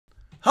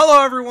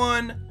Hello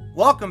everyone,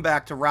 welcome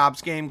back to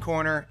Rob's Game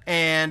Corner,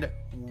 and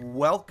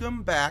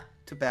welcome back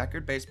to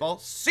Backyard Baseball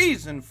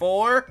Season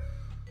 4,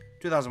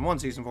 2001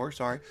 Season 4,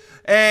 sorry.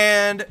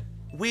 And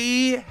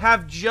we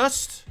have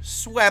just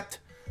swept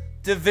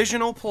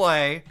divisional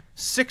play,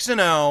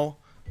 6-0,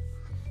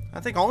 I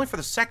think only for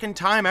the second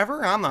time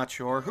ever, I'm not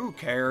sure, who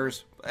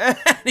cares.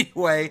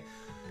 Anyway,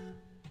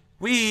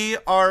 we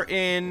are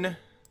in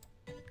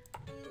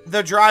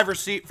the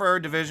driver's seat for our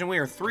division. We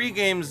are 3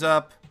 games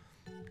up.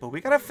 But we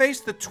gotta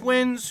face the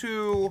Twins,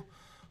 who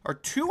are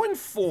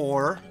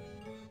 2-4,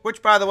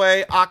 which, by the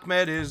way,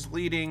 Achmed is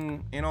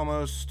leading in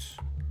almost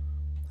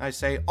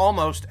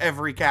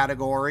every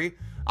category.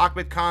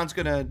 Ahmed Khan's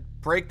gonna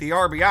break the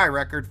RBI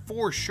record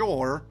for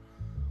sure.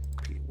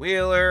 Pete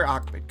Wheeler,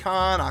 Ahmed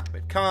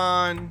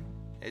Khan.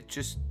 It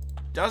just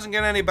doesn't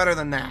get any better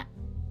than that.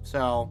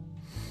 So,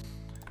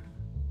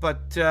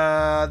 but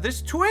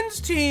this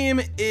Twins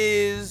team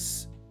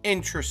is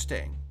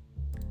interesting.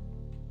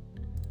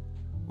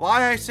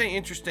 Why I say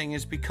interesting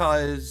is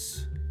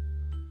because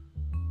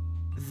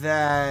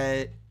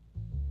that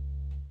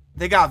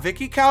they got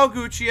Vicky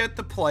Kawaguchi at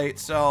the plate,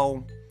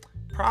 so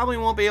probably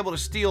won't be able to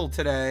steal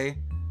today.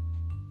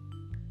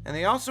 And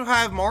they also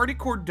have Marty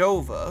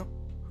Cordova,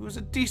 who's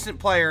a decent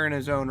player in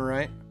his own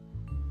right.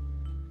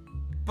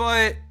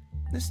 But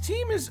this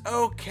team is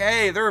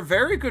okay. They're a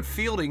very good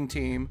fielding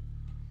team.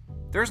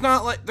 There's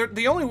not like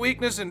the only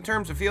weakness in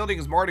terms of fielding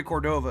is Marty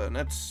Cordova, and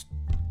that's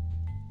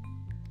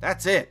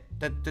it.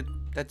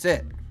 That's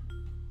it.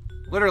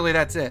 Literally,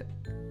 that's it.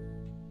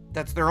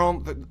 That's their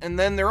own... And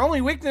then their only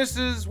weakness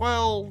is,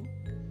 well,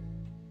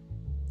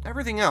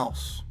 everything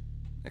else.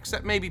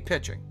 Except maybe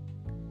pitching.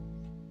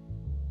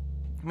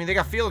 I mean, they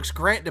got Felix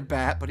Grant to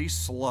bat, but he's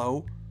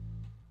slow.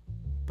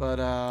 But,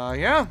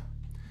 yeah.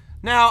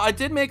 Now, I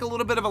did make a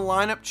little bit of a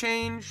lineup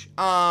change.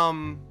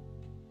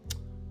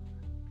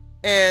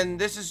 And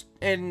this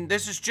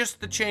is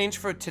just the change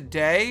for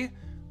today.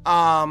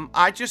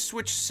 I just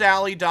switched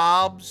Sally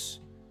Dobbs...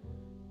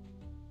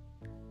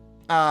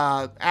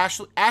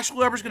 Ashley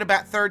Weber's going to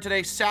bat 3rd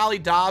today. Sally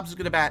Dobbs is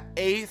going to bat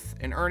 8th.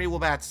 And Ernie will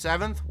bat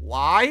 7th.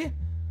 Why?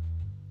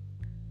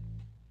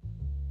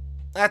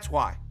 That's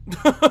why.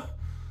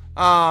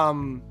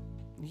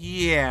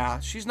 Yeah.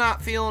 She's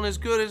not feeling as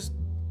good as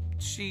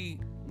she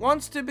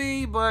wants to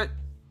be. But,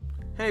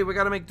 hey, we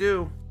got to make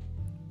do.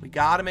 We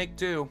got to make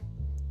do.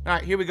 All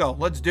right, here we go.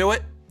 Let's do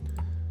it.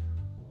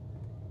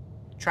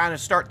 Trying to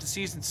start the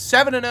season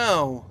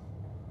 7-0.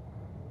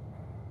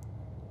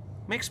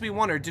 Makes me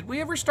wonder, did we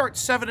ever start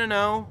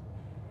 7-0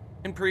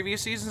 in previous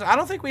seasons? I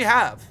don't think we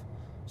have.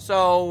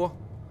 So,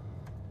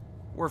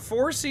 we're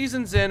 4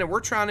 seasons in,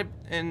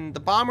 and the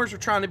Bombers are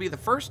trying to be the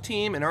first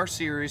team in our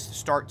series to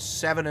start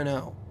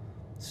 7-0.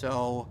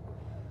 So,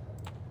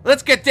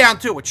 let's get down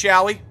to it,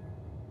 shall we?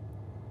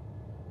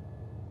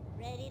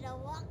 Ready to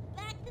walk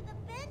back to the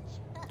bench?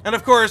 And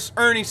of course,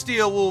 Ernie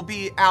Steele will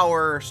be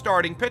our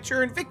starting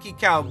pitcher, and Vicky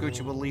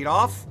Kawaguchi will lead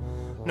off.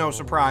 No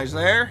surprise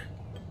there.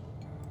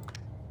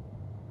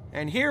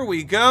 And here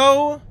we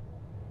go.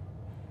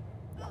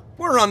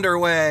 We're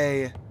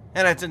underway.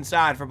 And it's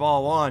inside for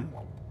ball 1.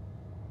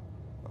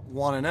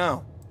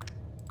 1-0.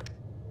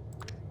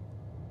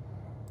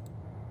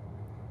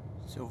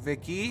 So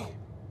Vicky.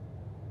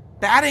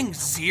 Batting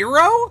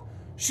 0?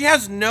 She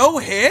has no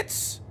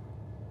hits?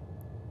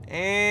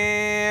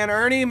 And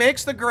Ernie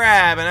makes the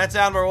grab. And that's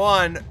out number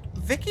 1.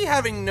 Vicky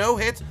having no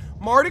hits.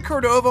 Marty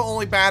Cordova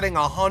only batting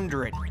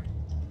 100.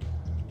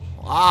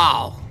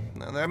 Wow.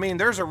 I mean,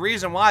 there's a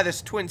reason why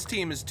this Twins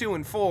team is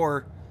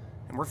 2-4,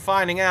 and we're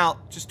finding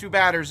out just 2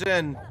 batters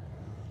in.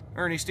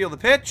 Ernie Steele the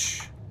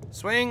pitch.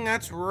 Swing,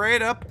 that's right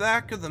up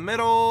back of the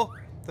middle.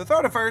 The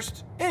throw to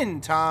first,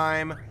 in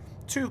time.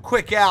 2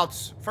 quick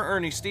outs for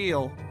Ernie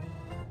Steele.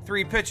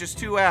 3 pitches,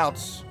 2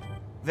 outs.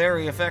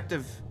 Very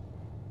effective.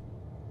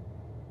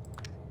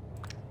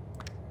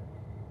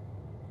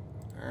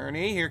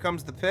 Ernie, here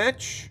comes the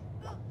pitch.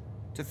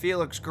 To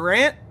Felix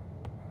Grant.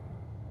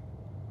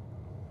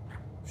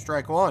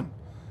 Strike 1.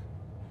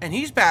 And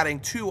he's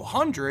batting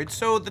 200.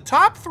 So the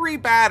top 3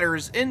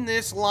 batters in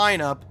this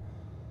lineup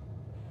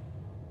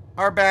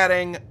are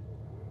batting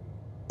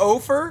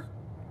 0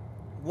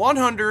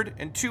 100,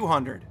 and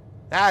 200.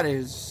 That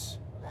is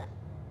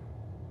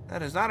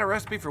not a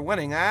recipe for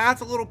winning.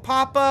 That's a little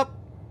pop-up.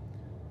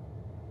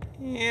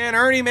 And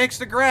Ernie makes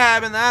the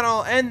grab, and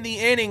that'll end the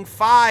inning.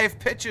 5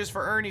 pitches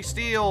for Ernie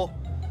Steele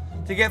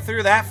to get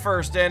through that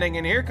first inning.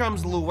 And here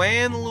comes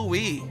Luann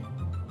Louie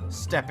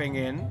stepping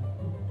in.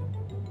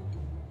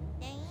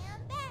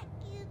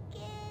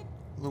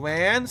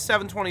 Luann,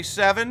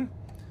 727.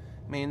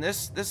 I mean,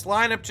 this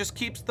lineup just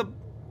keeps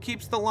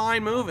the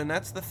line moving.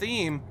 That's the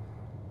theme.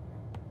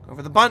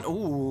 Over the bunt.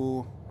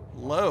 Ooh,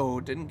 low.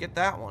 Didn't get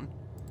that one.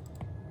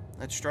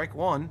 That's strike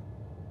 1.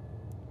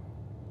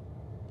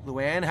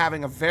 Luann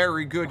having a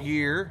very good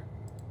year.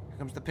 Here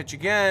comes the pitch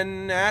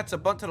again. That's a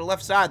bunt to the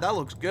left side. That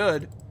looks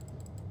good.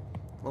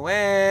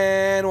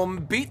 Luann will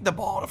beat the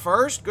ball to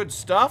first. Good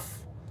stuff.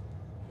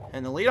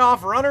 And the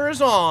leadoff runner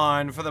is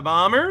on for the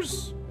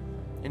Bombers.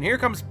 And here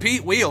comes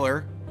Pete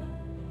Wheeler.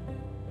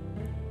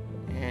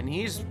 And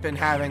he's been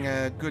having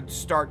a good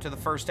start to the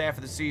first half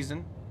of the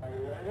season.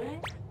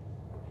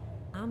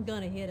 I'm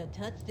gonna hit a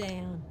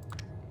touchdown.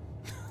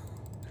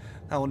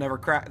 That will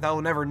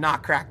never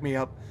not crack me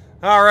up.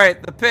 All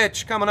right, the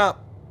pitch coming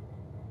up.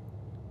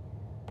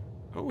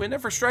 Oh, in there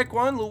for strike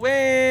one.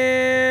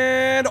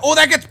 Luann. Oh,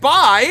 that gets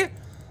by.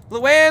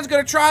 Luann's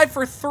going to try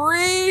for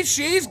 3.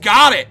 She's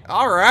got it.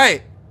 All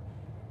right.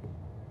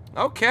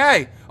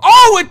 Okay.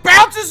 Oh, it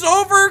bounces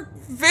over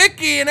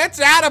Vicky, and it's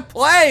out of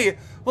play.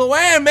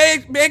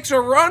 Luann makes a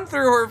run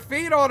through her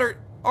feet on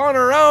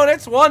her own.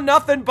 It's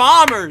 1-0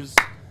 Bombers.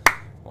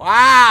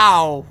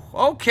 Wow.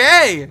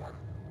 Okay.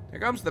 Here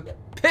comes the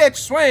pitch.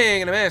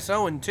 Swing and a miss.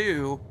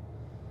 0-2.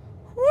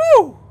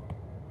 Woo.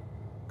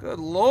 Good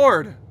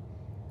Lord.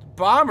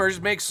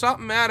 Bombers make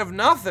something out of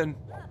nothing.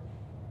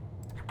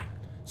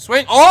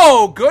 Swing.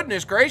 Oh,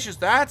 goodness gracious.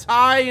 That's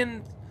high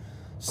in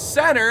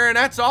center, and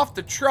that's off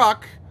the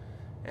truck.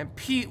 And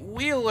Pete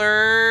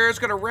Wheeler is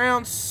going to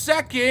round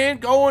second,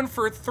 going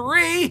for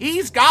 3.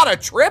 He's got a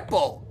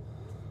triple.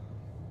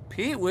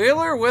 Pete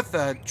Wheeler with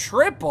a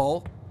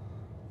triple.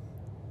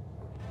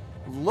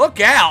 Look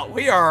out.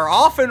 We are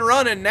off and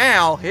running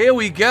now. Here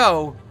we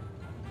go.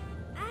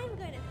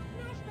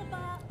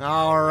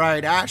 All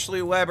right,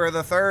 Ashley Weber,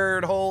 the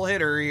third hole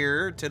hitter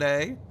here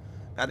today.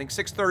 Batting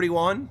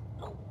 .631.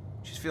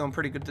 She's feeling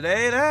pretty good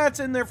today. That's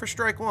in there for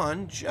strike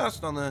one,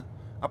 just on the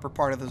upper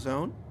part of the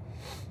zone.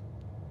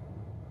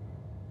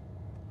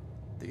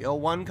 The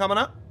 0-1 coming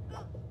up.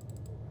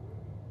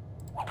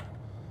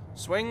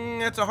 Swing,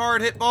 that's a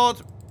hard hit ball.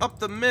 It's up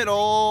the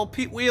middle.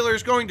 Pete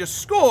Wheeler's going to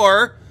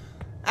score.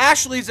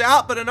 Ashley's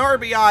out, but an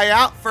RBI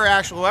out for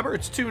Ashley Weber.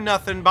 It's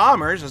 2-0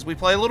 Bombers as we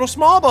play a little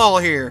small ball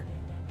here.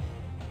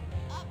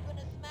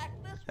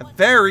 A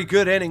very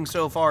good inning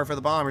so far for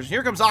the Bombers.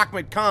 Here comes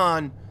Achmed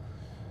Khan,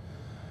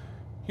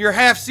 your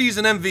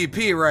half-season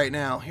MVP right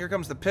now. Here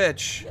comes the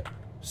pitch.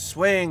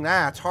 Swing,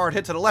 that's hard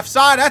hit to the left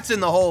side. That's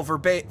in the hole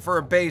for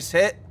a base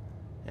hit.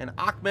 And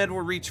Achmed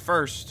will reach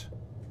first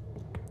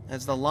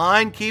as the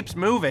line keeps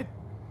moving.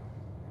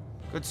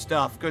 Good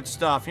stuff, good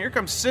stuff. Here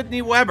comes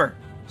Sydney Weber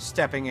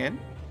stepping in.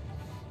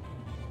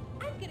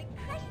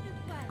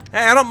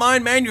 Hey, I don't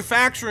mind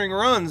manufacturing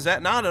runs.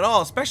 Not at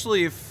all,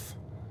 especially if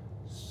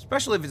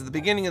it's the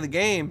beginning of the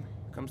game.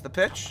 Here comes the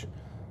pitch.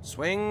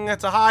 Swing,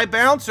 that's a high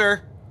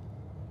bouncer.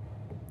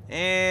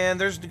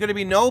 And there's going to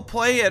be no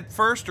play at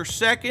first or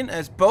second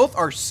as both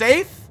are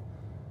safe.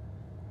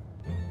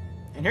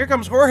 And here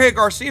comes Jorge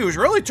Garcia, who's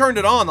really turned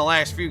it on the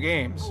last few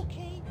games.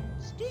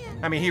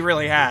 I mean, he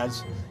really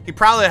has. He'd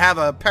probably have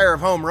a pair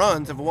of home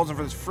runs if it wasn't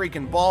for this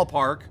freaking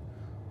ballpark.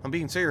 I'm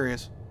being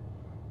serious.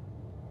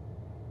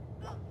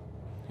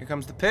 Here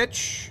comes the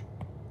pitch.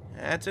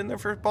 That's in there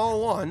for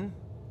ball one.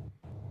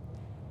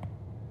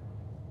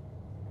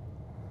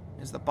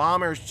 As the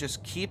Bombers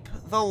just keep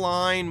the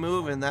line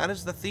moving. That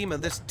is the theme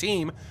of this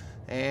team.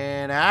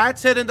 And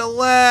that's hit into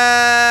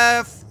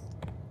left.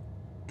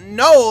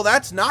 No,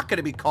 that's not going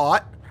to be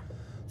caught.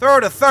 Throw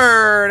to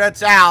third.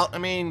 That's out. I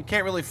mean,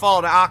 can't really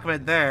fall to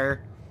Achmed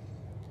there.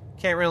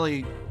 Can't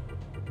really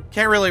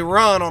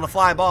run on a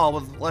fly ball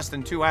with less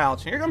than 2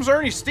 outs. Here comes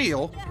Ernie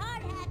Steele,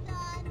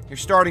 your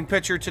starting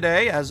pitcher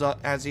today,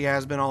 as he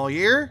has been all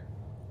year.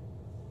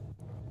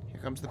 Here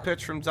comes the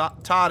pitch from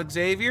Todd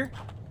Xavier.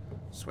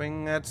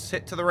 Swing, that's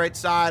hit to the right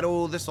side.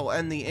 Oh, this will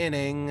end the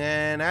inning.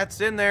 And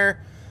that's in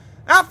there.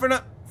 Out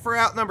for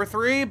out number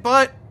 3,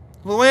 but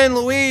Luann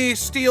Louise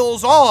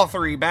steals all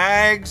 3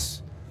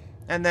 bags.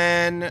 And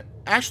then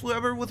Ashley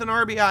Weber with an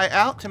RBI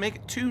out to make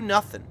it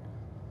 2-0.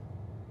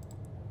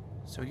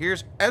 So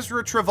here's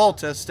Ezra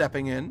Travolta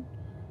stepping in.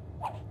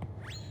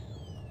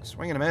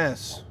 Swing and a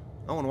miss.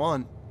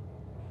 0-1.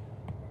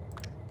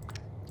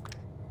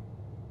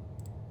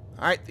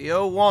 All right, the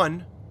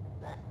 0-1.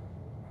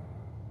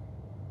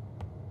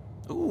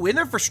 Ooh, in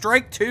there for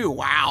strike 2.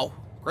 Wow.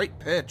 Great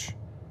pitch.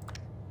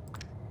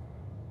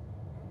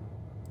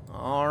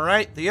 All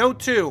right, the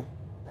 0-2.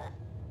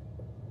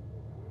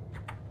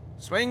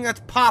 Swing,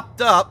 that's popped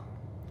up.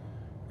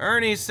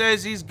 Ernie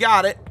says he's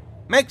got it.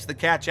 Makes the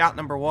catch, out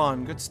number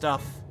 1. Good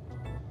stuff.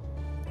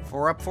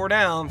 4 up, 4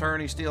 down for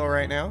Ernie Steele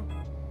right now.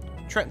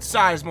 Trent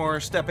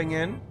Sizemore stepping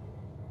in.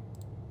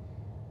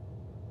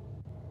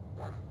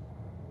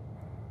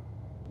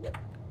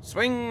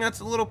 Swing,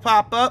 that's a little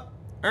pop up.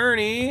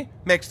 Ernie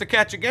makes the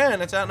catch again.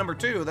 That's out number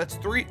 2. That's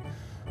 3.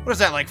 What is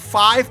that, like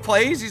 5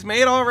 plays he's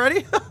made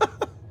already?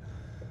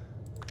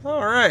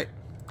 All right.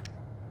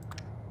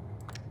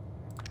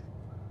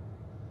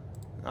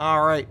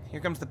 All right, here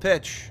comes the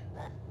pitch.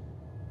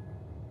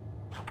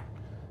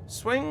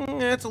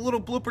 Swing, it's a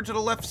little blooper to the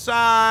left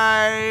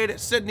side.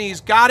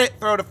 Sydney's got it.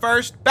 Throw to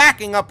first,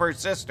 backing up her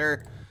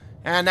sister.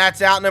 And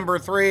that's out number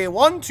 3.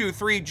 1, 2,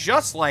 3,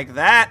 just like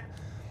that.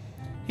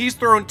 He's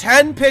thrown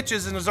 10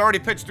 pitches and has already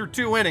pitched through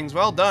 2 innings.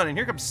 Well done. And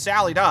here comes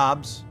Sally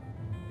Dobbs.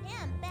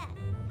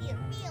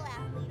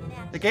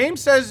 The game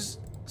says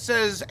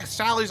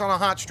Sally's on a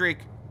hot streak.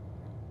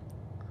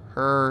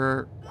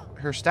 Her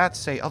stats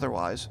say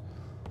otherwise.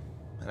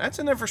 And that's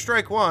in there for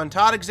strike 1.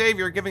 Todd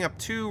Xavier giving up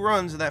 2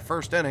 runs in that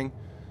first inning.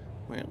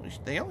 Well,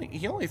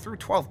 he only threw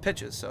 12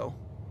 pitches, so.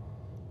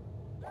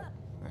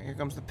 Right, here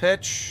comes the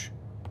pitch.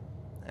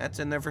 That's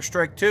in there for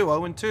strike 2,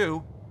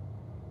 0-2.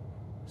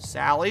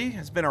 Sally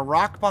has been a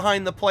rock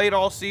behind the plate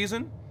all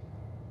season.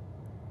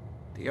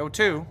 The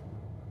 0-2.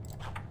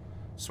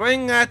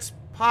 Swing, that's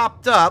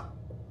popped up.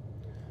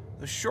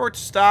 The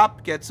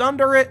shortstop gets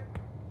under it,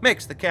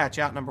 makes the catch,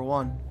 out number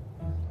 1.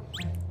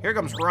 Here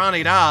comes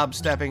Ronnie Dobbs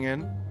stepping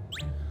in.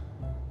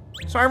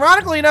 So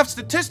ironically enough,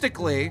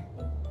 statistically,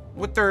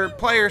 with their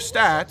player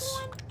stats,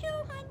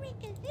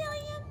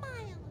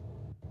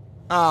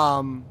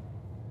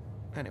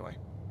 anyway,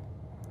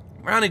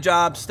 Ronnie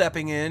Dobbs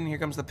stepping in. Here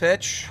comes the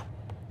pitch.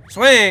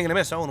 Swing and a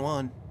miss,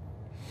 0-1.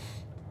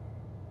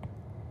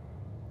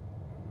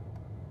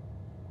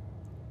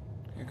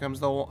 Here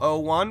comes the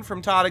 0-1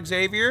 from Todd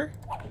Xavier.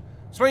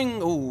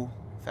 Swing, ooh,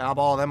 foul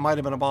ball. That might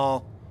have been a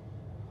ball.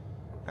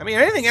 I mean,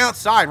 anything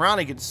outside,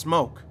 Ronnie could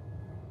smoke.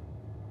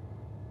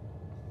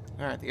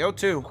 All right, the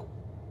 0-2.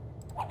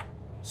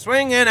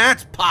 Swing, and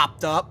that's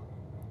popped up.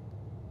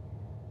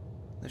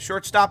 The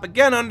shortstop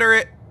again under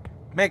it.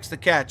 Makes the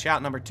catch,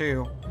 out number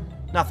 2.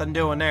 Nothing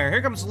doing there.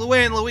 Here comes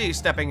Luann Louise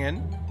stepping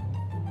in.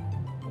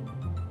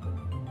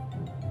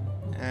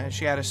 And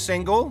she had a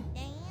single.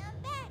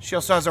 She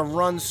also has a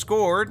run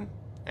scored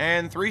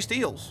and 3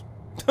 steals.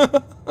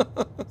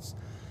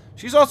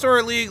 She's also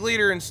our league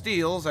leader in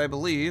steals, I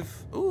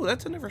believe. Ooh,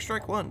 that's in there for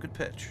strike 1. Good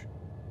pitch.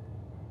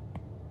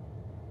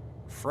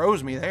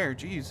 Froze me there,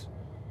 jeez.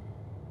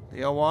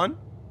 The 0-1.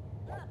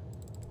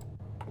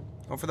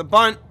 Go for the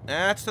bunt.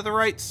 That's to the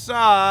right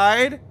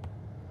side.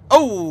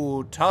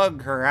 Oh,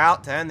 tug her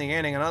out to end the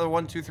inning. Another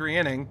 1-2-3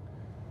 inning.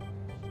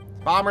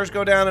 Bombers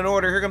go down in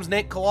order. Here comes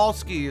Nate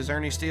Kowalski as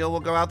Ernie Steele will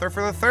go out there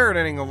for the 3rd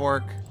inning of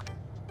work.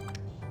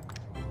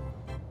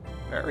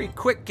 Very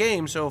quick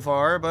game so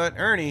far, but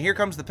Ernie, here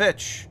comes the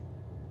pitch.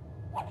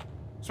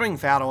 Swing,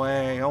 foul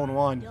away,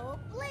 0-1.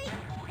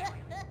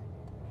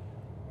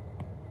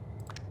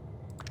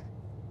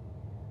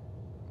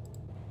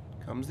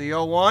 Comes the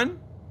 0-1.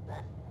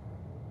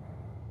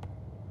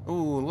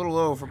 Ooh, a little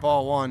low for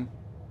ball 1.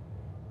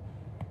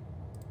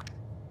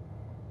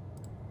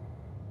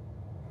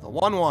 The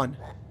 1-1.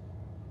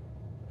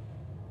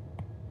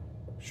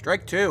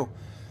 Strike 2.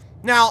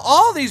 Now,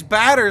 all these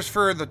batters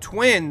for the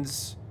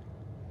Twins,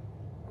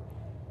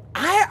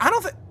 I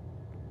don't think...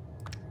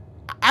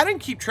 I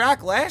didn't keep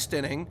track last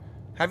inning.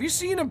 Have you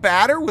seen a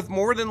batter with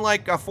more than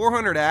like a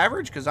 400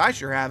 average? Because I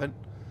sure haven't.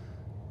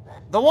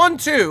 The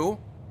 1-2.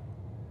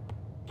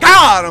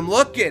 God, I'm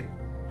looking.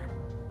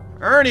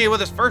 Ernie with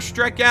his first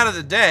strikeout of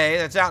the day.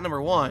 That's out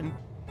number 1.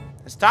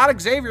 As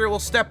Todd Xavier will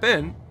step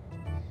in.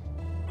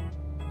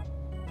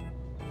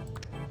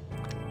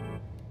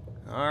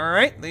 All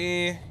right,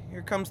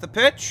 here comes the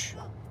pitch.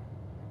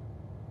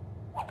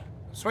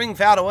 Swing,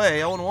 fouled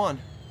away, 0-1.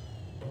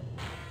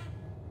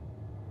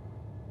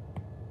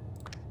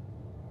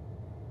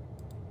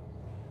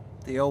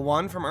 The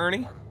 0-1 from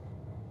Ernie.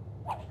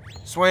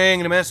 Swing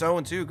and a miss,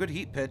 0-2. Good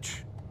heat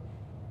pitch.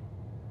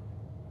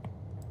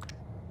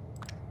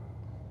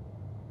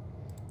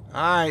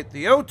 All right,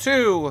 the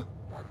 0-2.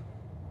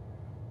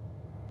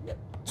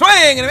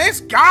 Swing and a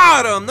miss.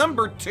 Got him.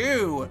 Number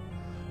 2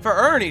 for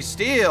Ernie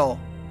Steele.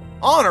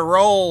 On a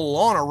roll,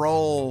 on a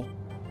roll.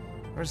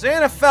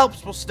 Rosanna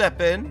Phelps will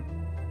step in.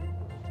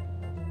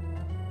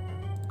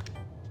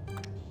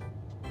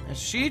 As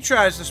she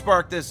tries to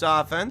spark this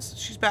offense.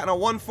 She's batting a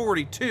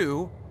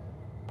 142.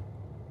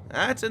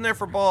 That's in there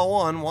for ball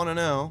 1,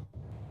 1-0.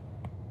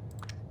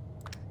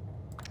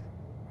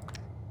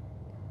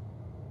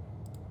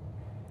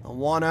 A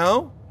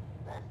 1-0.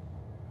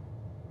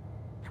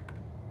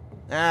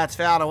 That's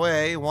fouled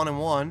away,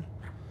 1-1.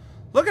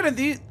 Looking at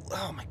these,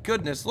 oh my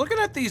goodness, looking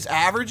at these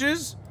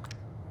averages.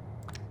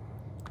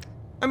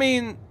 I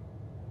mean,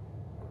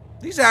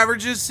 these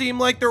averages seem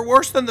like they're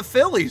worse than the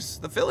Phillies.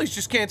 The Phillies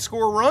just can't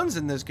score runs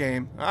in this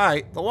game. All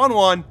right, the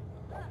 1-1.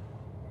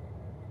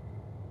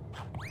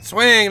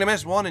 Swing and a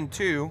miss,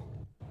 1-2.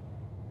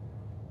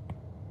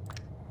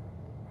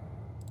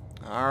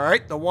 All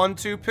right, the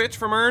 1-2 pitch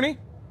from Ernie.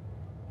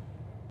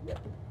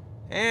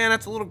 And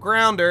that's a little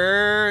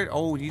grounder.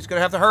 Oh, he's going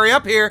to have to hurry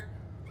up here.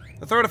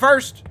 The throw to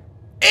first.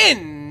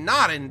 In!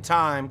 Not in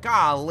time.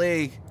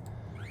 Golly.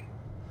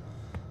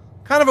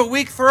 Kind of a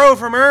weak throw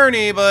from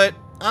Ernie, but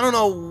I don't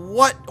know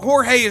what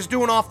Jorge is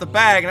doing off the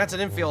bag, and that's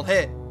an infield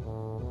hit.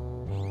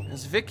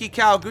 As Vicky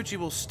Kawaguchi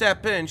will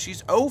step in.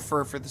 She's 0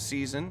 for the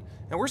season,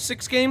 and we're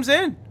 6 games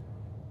in.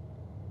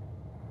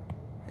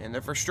 And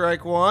there for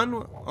strike 1,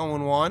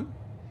 0-1.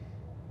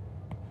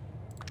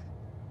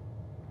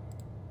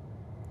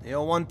 The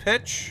 0-1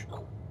 pitch.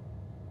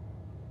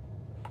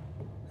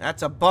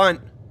 That's a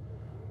bunt.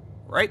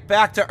 Right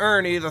back to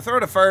Ernie. The throw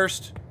to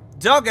first.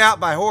 Dug out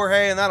by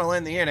Jorge, and that'll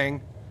end the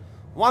inning.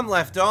 1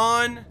 left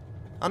on.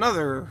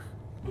 Another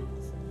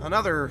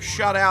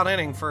shutout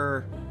inning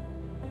for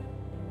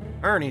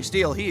Ernie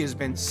Steele. He has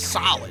been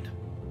solid.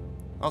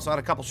 Also had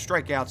a couple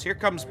strikeouts. Here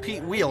comes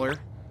Pete Wheeler.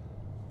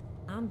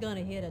 I'm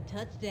gonna hit a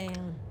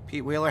touchdown.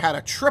 Pete Wheeler had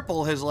a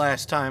triple his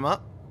last time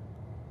up.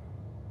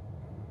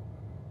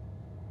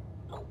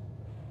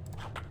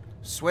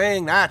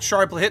 Swing. That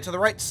sharply hit to the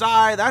right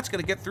side. That's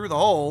going to get through the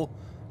hole.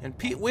 And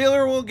Pete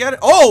Wheeler will get it.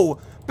 Oh!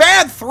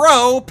 Bad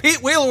throw.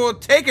 Pete Wheeler will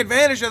take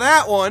advantage of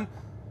that one.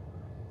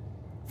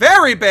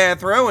 Very bad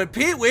throw. And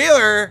Pete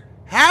Wheeler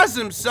has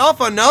himself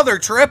another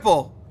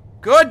triple.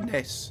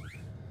 Goodness.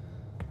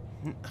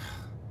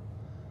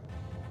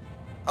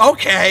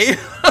 Okay.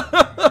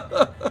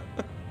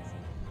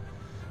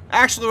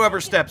 Ashley Weber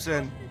steps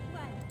in.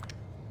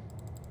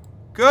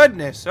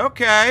 Goodness.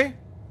 Okay.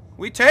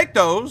 We take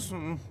those.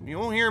 You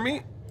won't hear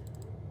me.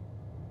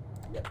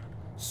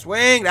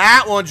 Swing.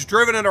 That one's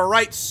driven into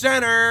right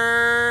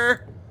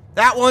center.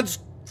 That one's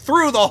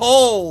through the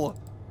hole.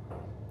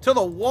 To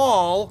the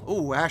wall.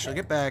 Ooh, Ashley,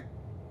 get back.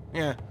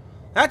 Yeah.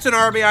 That's an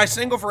RBI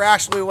single for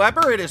Ashley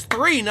Weber. It is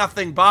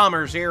 3-0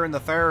 Bombers here in the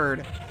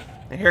third.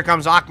 And here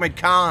comes Achmed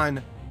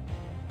Khan.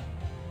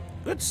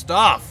 Good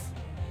stuff.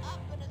 I'm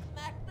gonna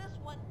smack this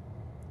one.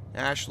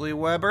 Ashley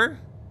Weber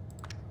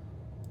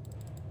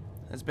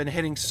has been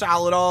hitting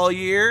solid all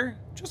year.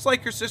 Just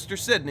like your sister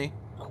Sydney.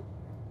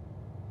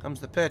 Comes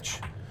the pitch.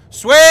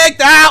 Swing!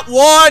 That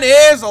one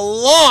is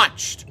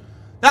launched.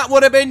 That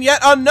would have been yet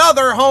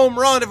another home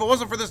run if it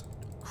wasn't for this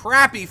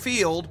crappy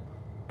field.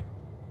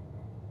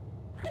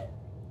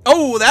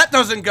 Oh, that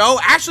doesn't go.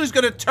 Ashley's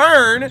going to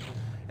turn,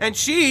 and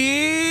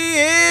she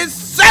is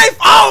safe.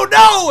 Oh,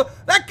 no!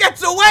 That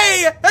gets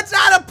away. That's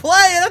out of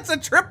play. That's a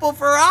triple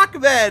for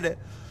Achmed.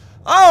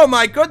 Oh,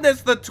 my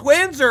goodness. The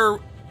Twins are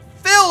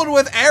filled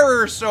with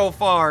errors so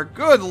far.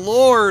 Good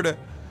Lord.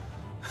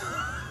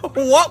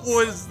 What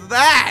was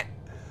that?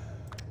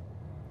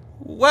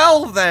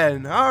 Well,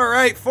 then. All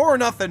right,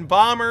 4-0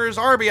 Bombers.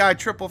 RBI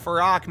triple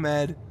for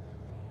Achmed.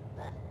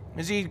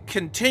 As he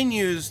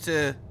continues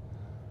to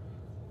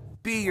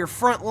be your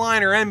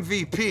frontliner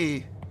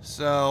MVP.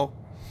 So,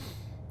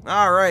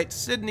 all right,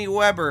 Sydney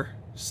Weber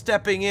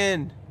stepping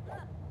in.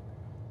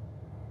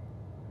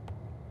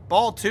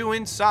 Ball 2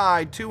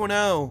 inside,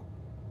 2-0.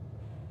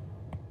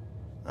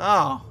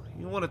 Oh,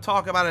 you want to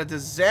talk about a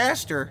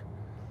disaster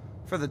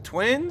for the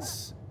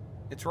Twins?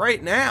 It's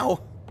right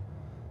now.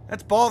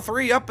 That's ball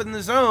 3 up in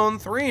the zone,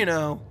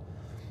 3-0.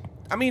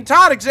 I mean,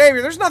 Todd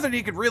Xavier, there's nothing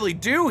he could really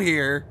do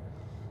here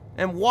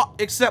and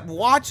except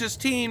watch his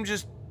team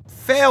just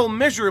fail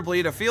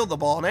miserably to field the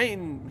ball.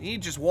 And he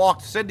just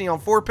walked Sydney on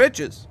 4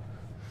 pitches.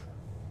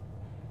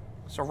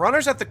 So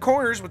runners at the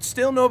corners with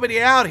still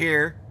nobody out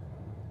here.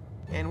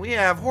 And we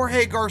have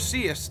Jorge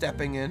Garcia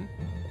stepping in.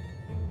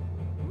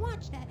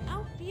 Watch that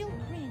outfield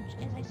cringe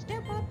as I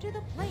step up to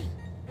the plate.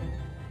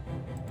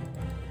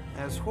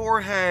 As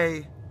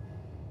Jorge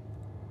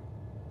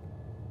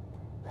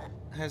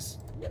has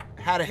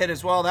had a hit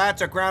as well.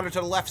 That's a grounder to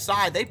the left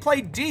side. They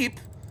play deep.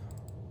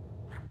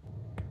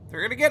 They're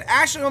going to get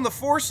Ashley on the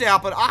force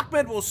out, but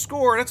Achmed will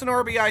score. That's an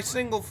RBI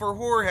single for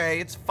Jorge.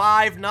 It's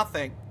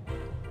 5-0.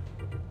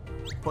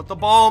 Put the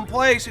ball in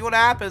play, see what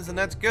happens, and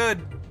that's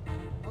good.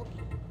 Okay,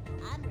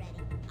 I'm ready.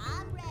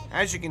 I'm ready.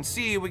 As you can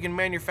see, we can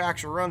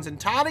manufacture runs. And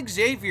Todd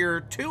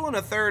Xavier, 2 in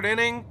the 3rd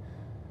inning,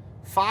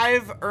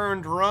 5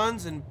 earned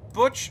runs, and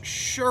Butch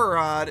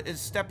Sherrod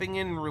is stepping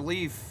in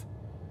relief.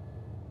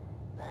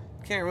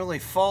 Can't really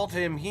fault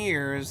him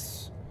here,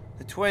 as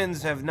the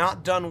Twins have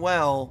not done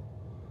well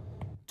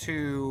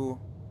to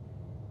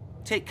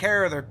take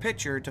care of their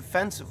pitcher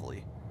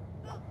defensively.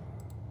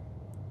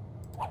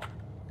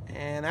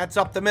 And that's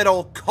up the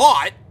middle,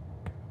 caught.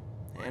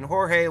 And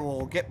Jorge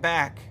will get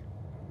back.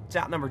 It's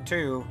out number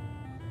 2.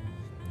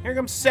 Here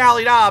comes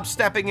Sally Dobbs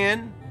stepping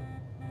in.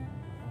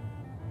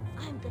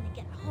 I'm gonna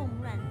get a home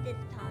run this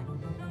time.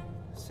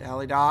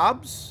 Sally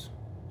Dobbs,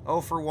 0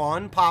 for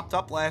 1, popped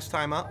up last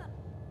time up.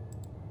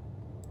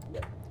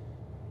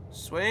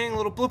 Swing,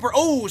 little blooper.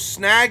 Oh,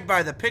 snagged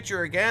by the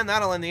pitcher again.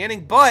 That'll end the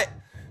inning, but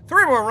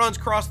 3 more runs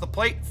cross the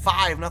plate.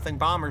 5-0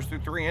 Bombers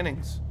through 3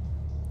 innings.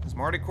 As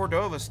Marty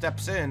Cordova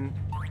steps in.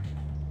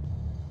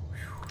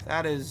 Whew,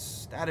 that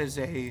is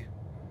a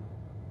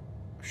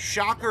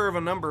shocker of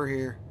a number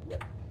here.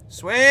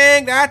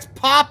 Swing, that's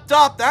popped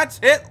up. That's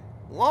hit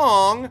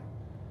long.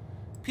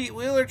 Pete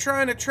Wheeler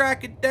trying to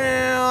track it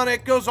down.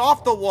 It goes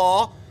off the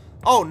wall.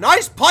 Oh,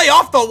 nice play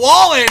off the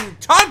wall and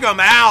tug him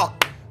out.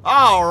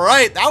 All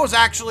right, that was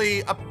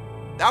actually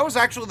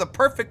the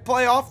perfect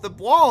play off the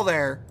wall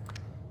there.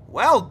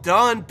 Well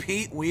done,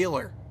 Pete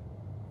Wheeler.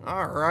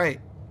 All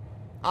right.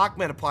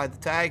 Achmed applied the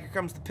tag. Here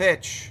comes the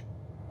pitch.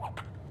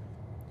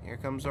 Here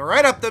comes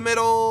right up the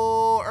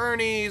middle.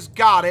 Ernie's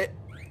got it.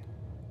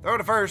 Throw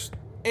to first.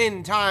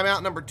 In time,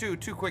 out number 2.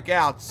 2 quick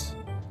outs.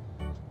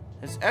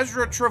 As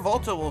Ezra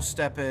Travolta will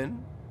step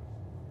in.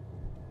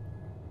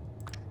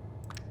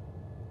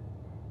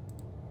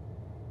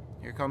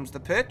 Here comes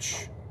the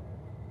pitch.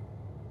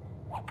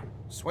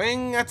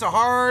 Swing, that's a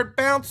hard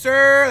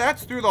bouncer.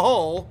 That's through the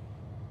hole.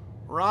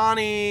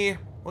 Ronnie,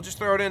 we'll just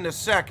throw it into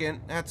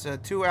second. That's a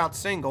 2-out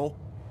single.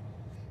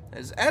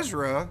 As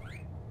Ezra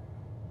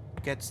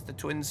gets the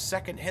Twins'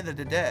 2nd hit of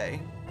the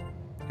day.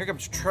 Here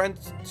comes Trent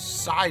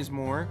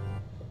Sizemore.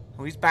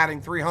 Oh, he's batting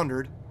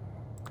 300.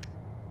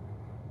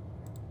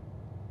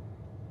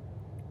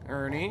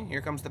 Ernie,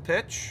 here comes the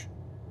pitch.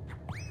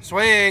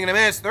 Swing and a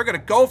miss. They're going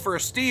to go for a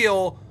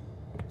steal.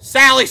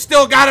 Sally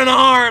still got an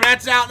arm.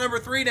 That's out number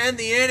 3 to end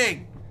the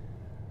inning.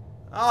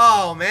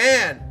 Oh,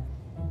 man.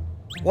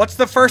 What's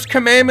the first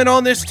commandment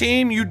on this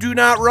team? You do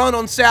not run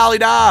on Sally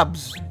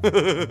Dobbs. I'm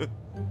going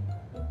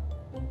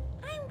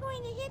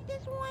to hit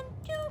this one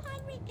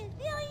 200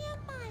 gazillion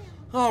miles.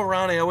 Oh,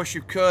 Ronnie, I wish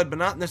you could, but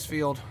not in this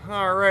field.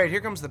 All right, here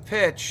comes the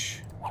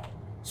pitch.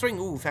 Swing.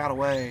 Ooh, fouled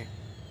away.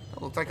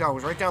 That looked like I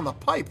was right down the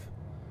pipe.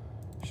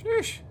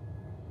 Sheesh.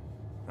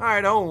 All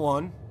right,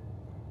 0-1.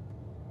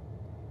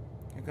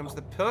 Here comes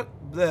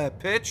the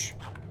pitch.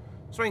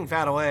 Swing,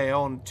 fouled away,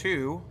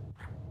 0-2.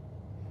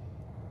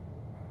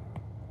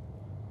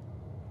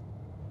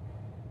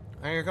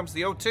 And here comes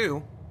the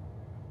 0-2.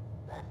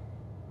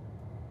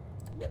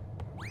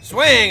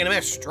 Swing and a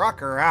miss. Struck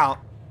her out.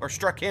 Or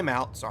struck him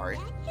out, sorry.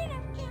 I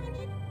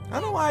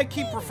don't know why I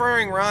keep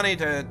referring Ronnie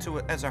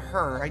to as a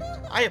her.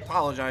 I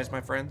apologize,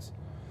 my friends.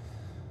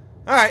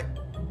 Alright.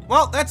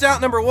 Well, that's out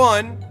number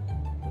 1.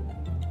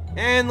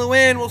 And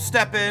Luann will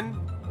step in.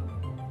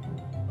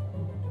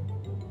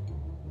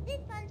 This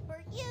one's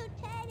for you,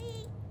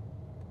 Teddy.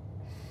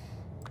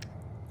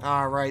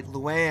 Alright,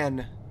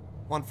 Luann.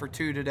 1 for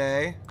 2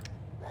 today.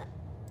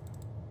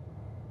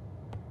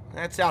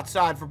 That's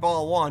outside for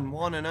ball 1.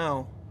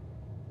 1-0.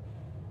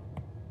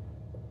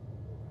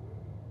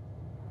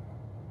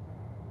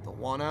 The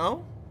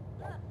 1-0.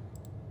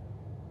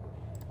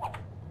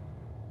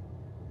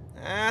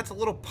 That's a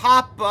little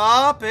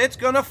pop-up. It's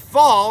going to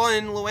fall,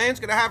 and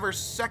Luann's going to have her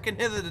second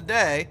hit of the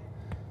day.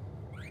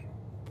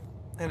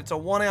 And it's a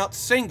 1-out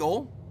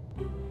single.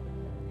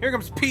 Here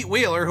comes Pete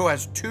Wheeler, who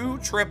has 2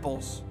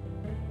 triples.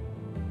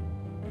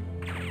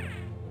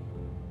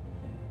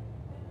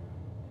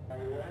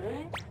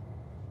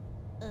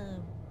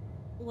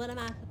 What am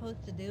I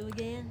supposed to do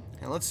again?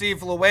 And let's see if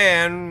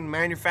Luann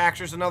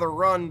manufactures another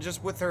run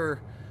just with her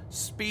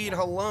speed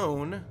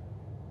alone.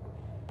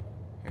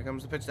 Here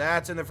comes the pitch.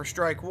 That's in there for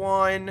strike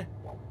 1.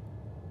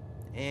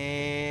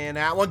 And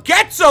that one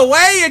gets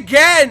away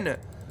again!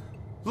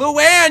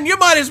 Luann, you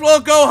might as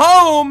well go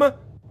home!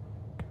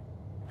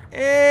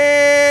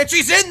 And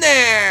she's in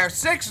there!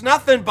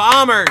 6-0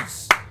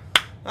 Bombers!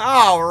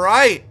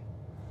 Alright.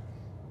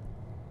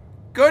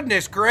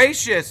 Goodness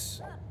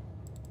gracious.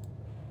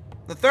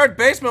 The third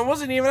baseman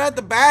wasn't even at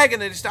the bag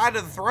and they decided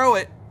to throw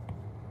it.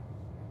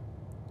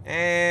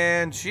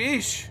 And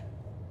sheesh.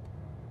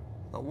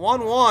 The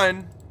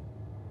 1-1.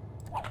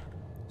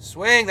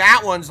 Swing.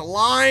 That one's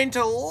line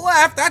to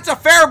left. That's a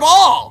fair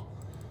ball.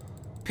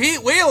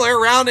 Pete Wheeler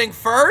rounding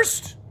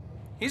first.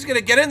 He's going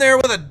to get in there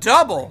with a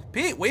double.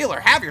 Pete Wheeler,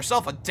 have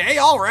yourself a day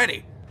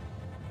already.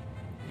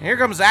 Here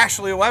comes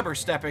Ashley Weber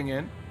stepping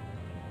in.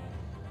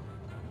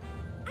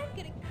 I'm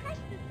going to crush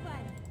this one.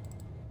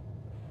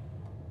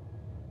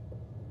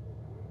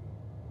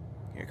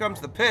 Here comes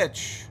the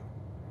pitch.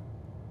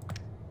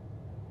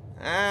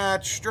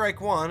 That's strike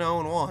 1,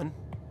 0-1.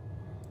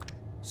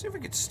 See if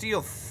we could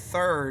steal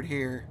third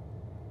here.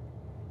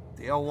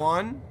 The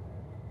 0-1.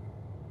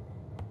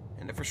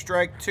 And if for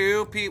strike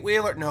 2, Pete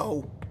Wheeler.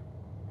 No.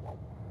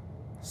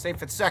 Safe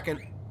at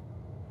second.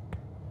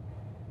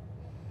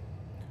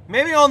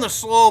 Maybe on the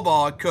slow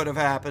ball it could have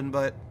happened,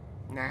 but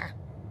nah.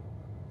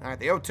 Alright,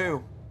 the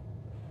 0-2.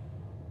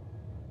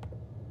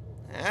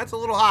 That's a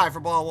little high for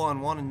ball 1.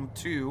 1 and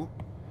 2.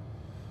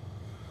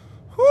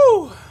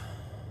 Whew.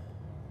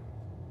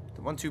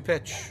 The 1-2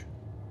 pitch.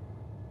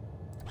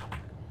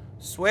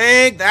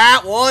 Swing.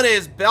 That one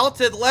is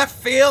belted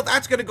left field.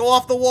 That's going to go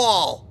off the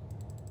wall.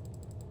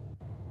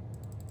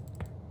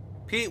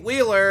 Pete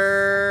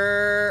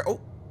Wheeler. Oh,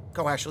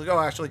 go Ashley. Go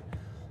Ashley.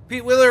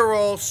 Pete Wheeler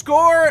will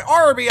score.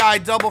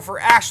 RBI double for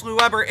Ashley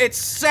Weber. It's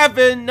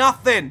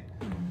 7-0.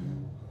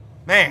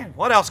 Man,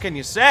 what else can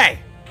you say?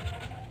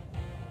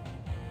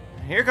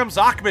 Here comes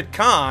Achmed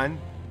Khan.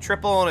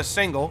 Triple and a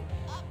single.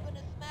 I'm going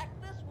to smack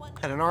this one.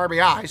 Had an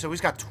RBI, so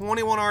he's got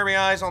 21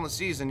 RBIs on the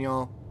season,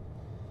 y'all.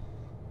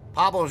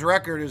 Pablo's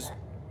record is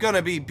going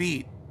to be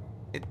beat.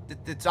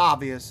 It's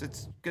obvious.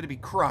 It's going to be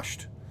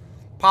crushed.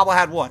 Pablo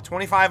had what?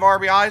 25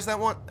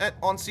 RBIs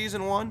on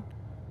season 1?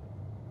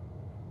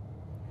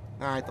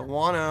 All right, the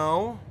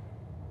 1-0.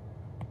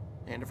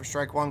 And for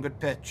strike 1, good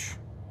pitch.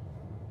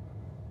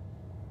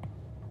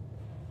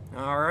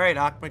 All right,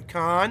 Achmed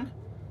Khan.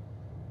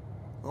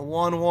 The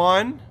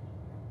 1-1.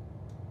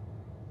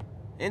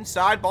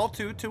 Inside, ball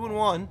 2,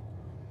 2-1.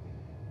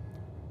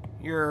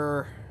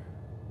 You're...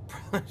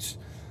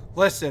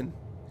 Listen,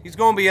 he's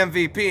going to be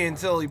MVP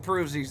until he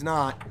proves he's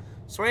not.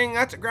 Swing,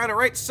 that's a ground to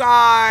right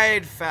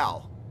side.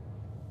 Foul.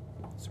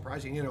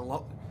 Surprised he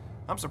didn't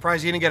I'm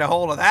surprised he didn't get a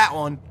hold of that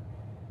one.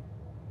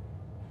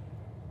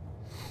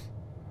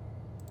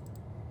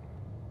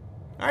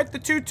 All right, the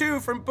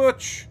 2-2 from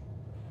Butch.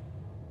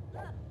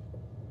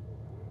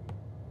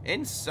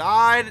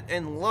 Inside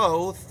and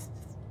low.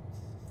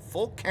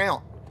 Full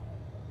count.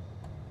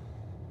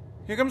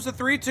 Here comes the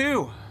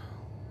 3-2.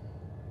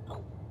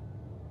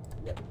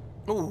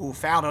 Ooh,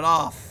 fouled it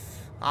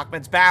off.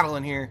 Achmed's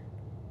battling here.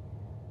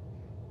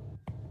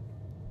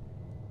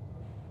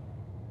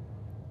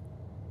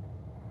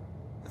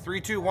 The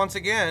 3-2 once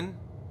again.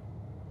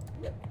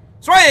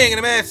 Swing and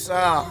a miss.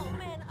 Oh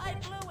man, I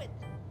blew it.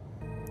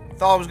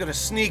 Thought I was going to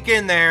sneak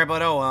in there,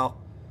 but oh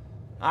well.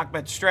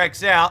 Achmed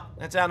strikes out.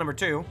 That's out number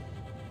 2.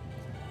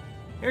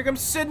 Here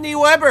comes Sydney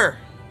Weber.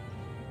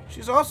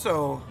 She's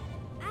also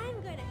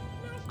I'm gonna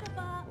smash the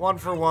ball. 1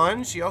 for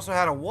 1. She also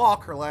had a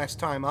walk her last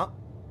time up.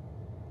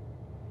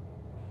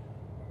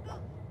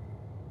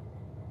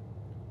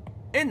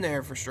 In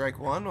there for strike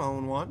 1,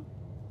 0-1.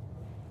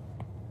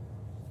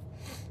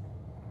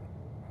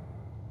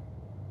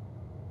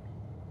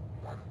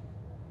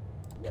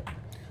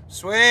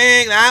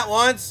 Swing, that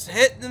one's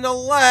hitting in the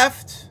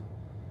left.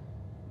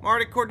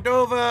 Marty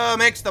Cordova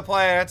makes the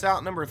play. That's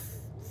out number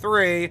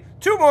 3.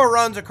 2 more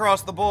runs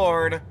across the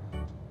board.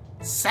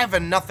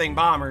 7-0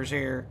 Bombers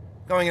here.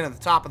 Going into the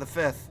top of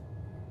the 5th.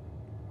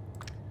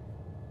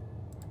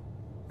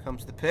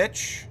 Comes the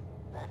pitch.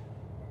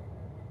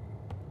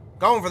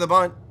 Going for the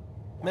bunt.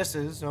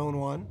 Misses,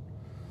 0-1.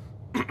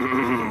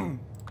 The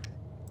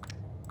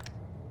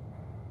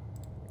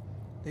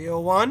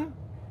 0-1.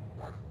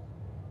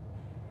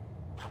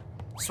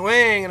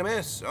 Swing and a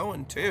miss,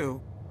 0-2.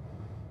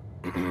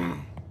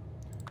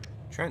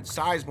 Trent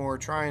Sizemore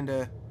trying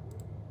to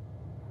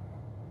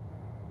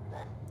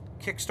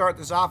kickstart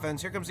this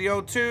offense. Here comes the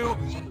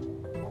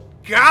 0-2.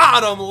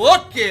 Got him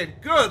looking.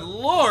 Good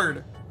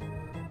Lord.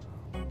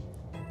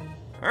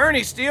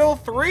 Ernie Steele,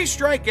 3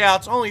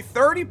 strikeouts, only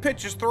 30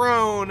 pitches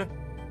thrown.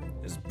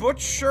 As Butch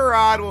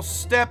Sherrod will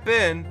step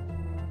in.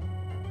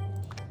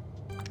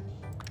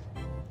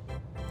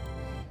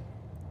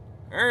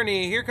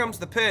 Ernie, here comes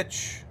the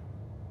pitch.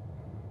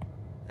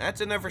 That's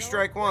in there for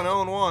strike 1,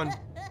 0-1.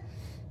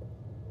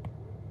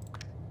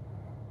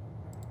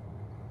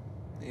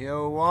 The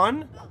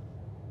 0-1.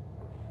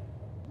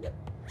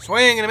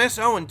 Swing and a miss,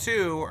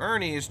 0-2.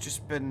 Ernie has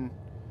just been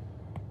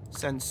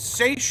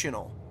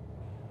sensational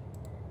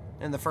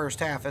in the first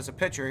half as a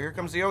pitcher. Here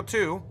comes the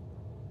 0-2.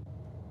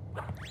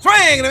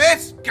 Swing and a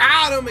miss!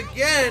 Got him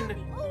again!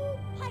 Oh,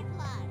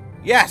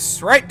 pipeline.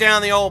 Yes, right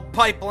down the old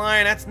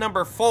pipeline. That's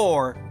number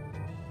 4.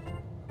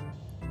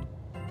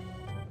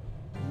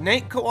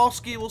 Nate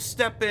Kowalski will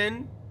step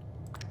in.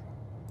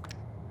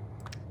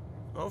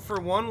 0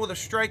 for 1 with a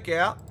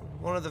strikeout.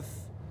 One of the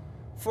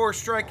 4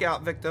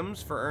 strikeout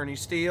victims for Ernie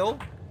Steele.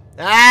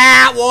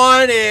 That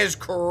one is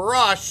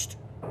crushed.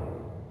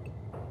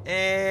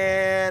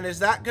 And is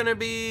that going to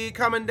be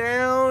coming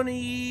down?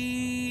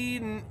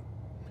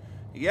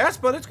 Yes,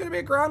 but it's going to be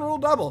a ground rule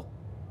double.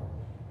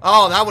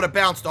 Oh, that would have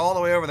bounced all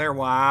the way over there.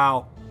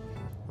 Wow.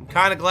 I'm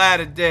kind of glad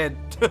it did.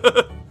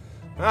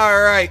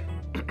 All right.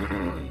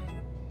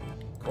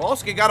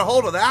 Kowalski got a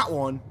hold of that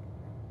one.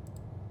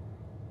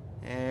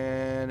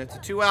 And it's a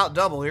 2-out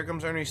double. Here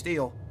comes Ernie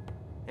Steele.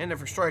 In there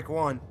for strike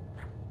 1.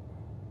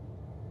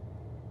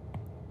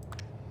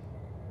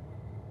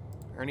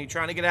 Ernie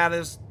trying to get out of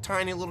his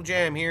tiny little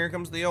jam. Here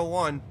comes the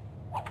 0-1.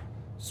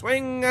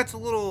 Swing, that's a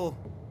little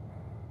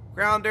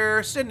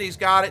grounder. Sydney's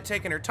got it,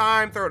 taking her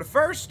time. Throw to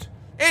first.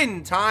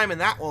 In time,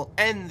 and that will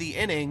end the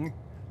inning.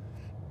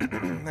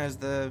 As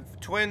the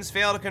Twins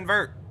fail to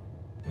convert.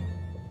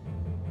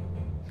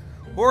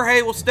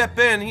 Jorge will step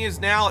in. He is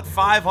now at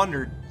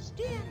 500.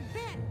 Stand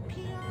back,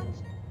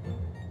 peons.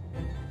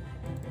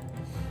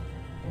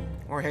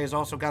 Jorge has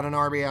also got an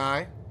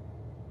RBI.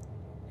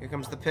 Here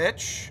comes the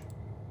pitch.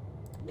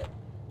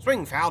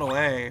 Swing fouled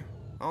away.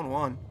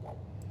 0-1.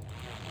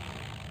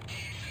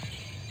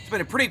 It's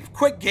been a pretty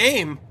quick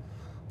game.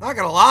 Not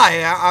gonna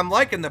lie, I'm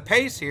liking the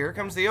pace here. Here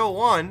comes the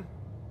 0-1.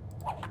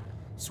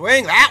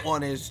 Swing, that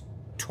one is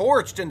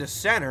torched into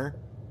center.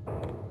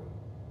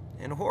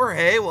 And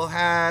Jorge will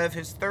have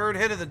his 3rd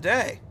hit of the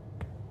day.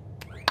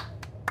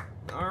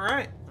 All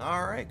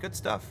right, good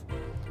stuff.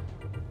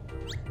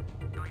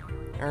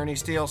 Ernie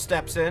Steele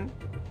steps in.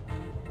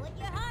 Put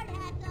your hard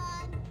hat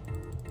on.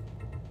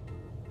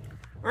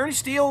 Ernie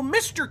Steele,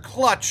 Mr.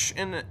 Clutch,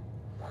 and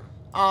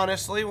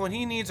honestly, when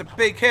he needs a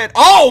big hit.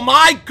 Oh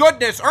my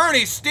goodness,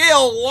 Ernie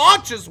Steele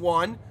launches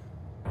one.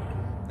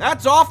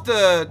 That's off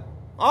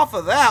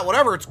of that,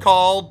 whatever it's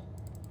called.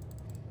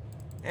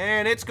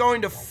 And it's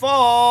going to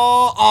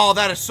fall. Oh,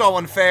 that is so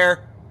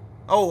unfair.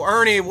 Oh,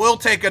 Ernie will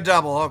take a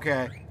double.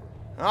 Okay.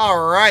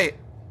 All right.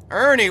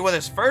 Ernie with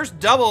his first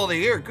double of the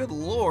year. Good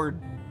Lord.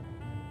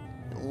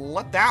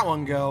 Let that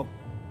one go.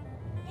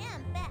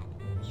 Stand back.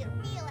 Be a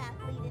real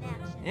athlete in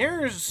action.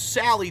 Here's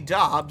Sally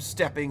Dobbs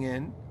stepping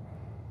in.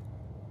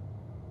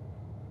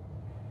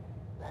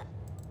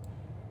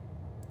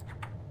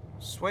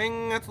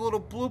 Swing. That's a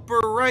little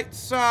blooper right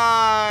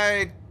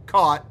side.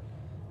 Caught.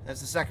 As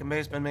the second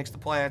baseman makes the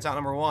play. That's out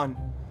number 1.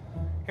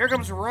 Here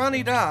comes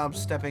Ronnie Dobbs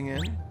stepping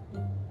in.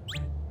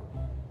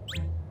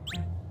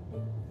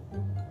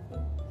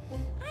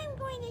 I'm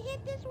going to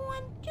hit this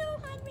one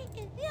 200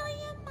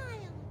 gazillion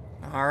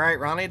miles. All right,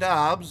 Ronnie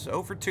Dobbs,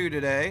 0 for 2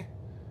 today.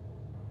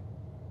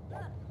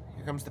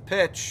 Here comes the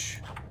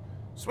pitch.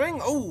 Swing.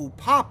 Oh,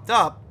 popped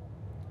up.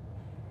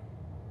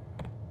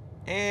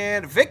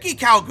 And Vicky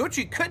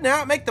Calgucci could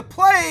not make the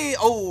play.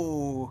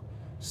 Oh,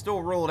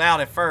 still ruled out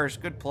at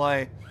first. Good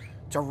play.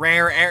 It's a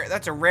rare error.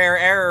 That's a rare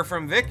error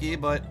from Vicky,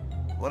 but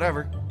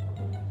whatever.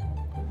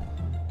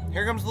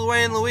 Here comes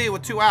Luann Louis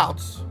with 2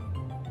 outs.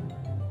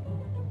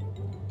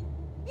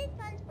 This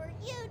one's for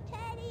you,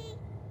 Teddy.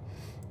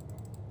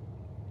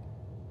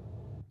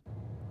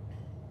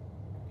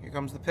 Here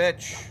comes the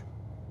pitch.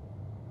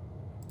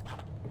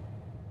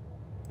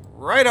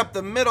 Right up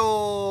the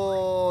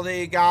middle.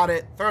 They got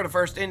it. Throw to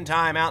first in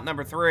time. Out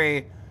number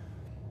 3.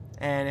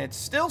 And it's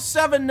still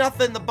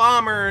 7-0. The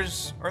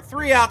Bombers are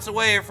 3 outs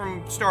away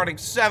from starting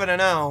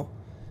 7-0.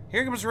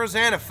 Here comes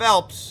Rosanna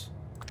Phelps.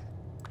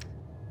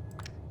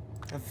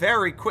 A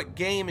very quick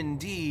game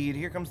indeed.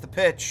 Here comes the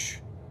pitch.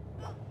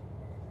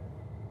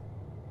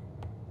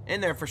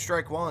 In there for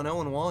strike 1.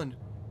 0-1.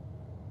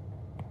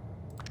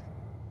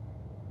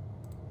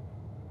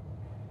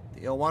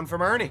 The 0-1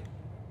 from Ernie.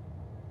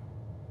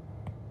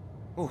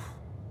 Oof.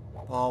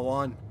 Ball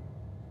 1.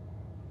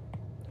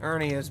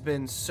 Ernie has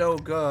been so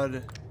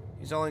good.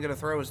 He's only going to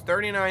throw his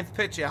 39th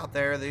pitch out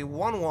there. The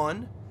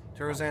 1-1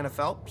 to Rosanna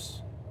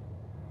Phelps.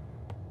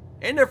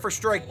 In there for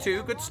strike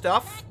 2. Good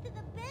stuff. Back to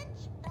the bench.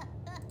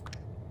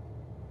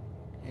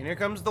 And here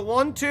comes the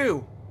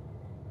 1-2.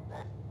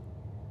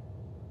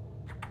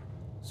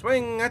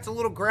 Swing. That's a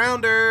little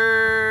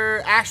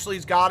grounder.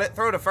 Ashley's got it.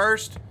 Throw to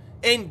first.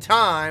 In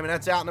time. And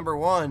that's out number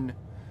 1.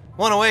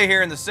 1 away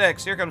here in the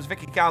 6th. Here comes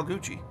Vicky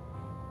Calgucci.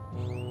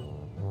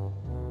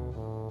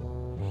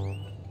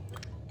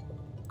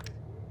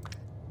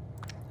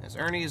 As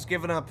Ernie has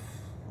given up,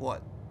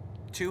 what,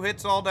 2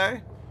 hits all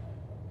day?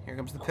 Here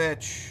comes the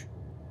pitch.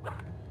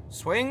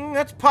 Swing,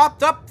 that's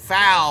popped up.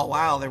 Foul.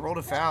 Wow, they rolled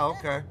a foul.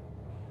 Okay. I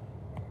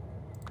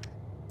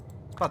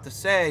was about to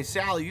say,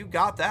 Sally, you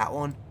got that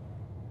one.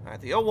 All right,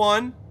 the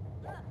 0-1.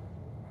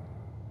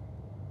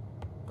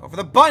 Go for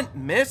the bunt.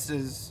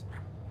 Misses.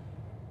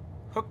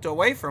 Hooked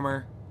away from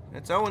her.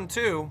 It's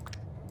 0-2.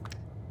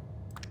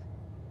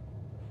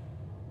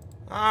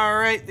 All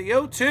right, the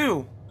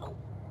 0-2.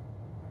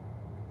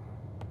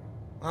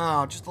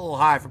 Oh, just a little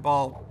high for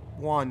ball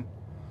 1.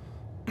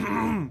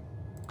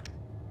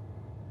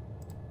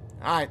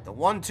 Alright, the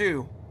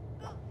 1-2.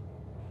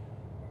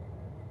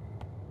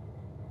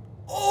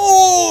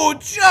 Oh,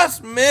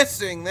 just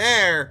missing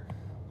there.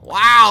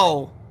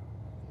 Wow.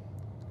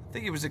 I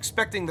think he was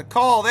expecting the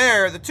call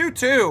there. The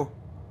 2-2.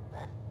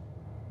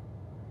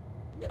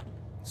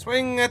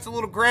 Swing, that's a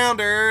little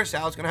grounder.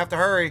 Sal's going to have to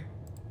hurry.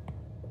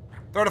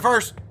 Throw to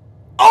first.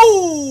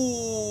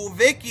 Oh,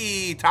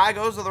 Vicky. Tie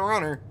goes to the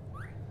runner.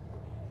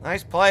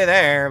 Nice play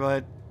there,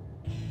 but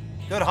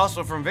good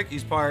hustle from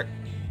Vicky's part.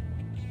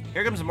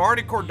 Here comes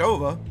Marty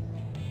Cordova.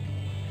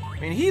 I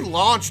mean, he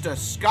launched a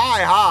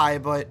sky high,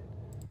 but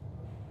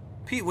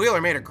Pete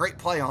Wheeler made a great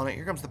play on it.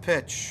 Here comes the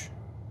pitch.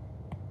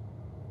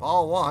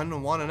 Ball 1,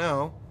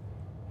 1-0.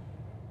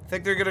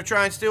 Think they're going to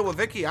try and steal with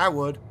Vicky? I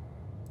would.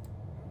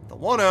 The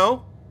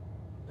 1-0.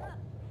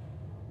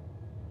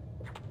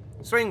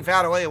 Swing,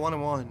 fouled away at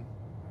 1-1.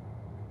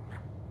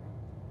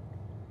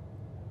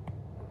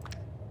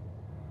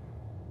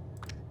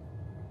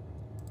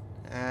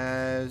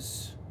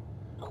 As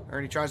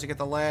Ernie tries to get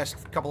the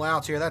last couple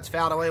outs here. That's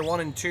fouled away,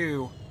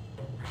 1-2.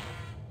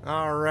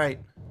 All right.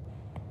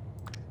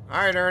 All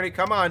right, Ernie,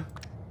 come on.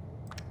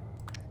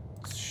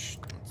 Let's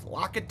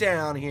lock it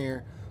down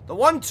here. The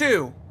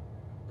 1-2.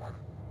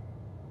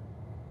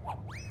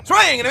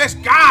 Swing and a miss.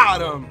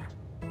 Got him.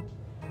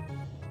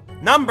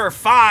 Number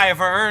 5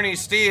 for Ernie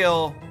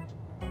Steele.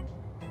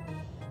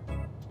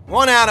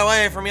 1 out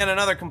away from yet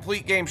another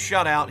complete game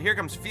shutout. Here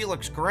comes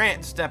Felix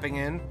Grant stepping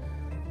in,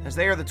 as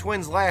they are the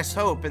Twins' last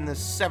hope in this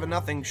 7-0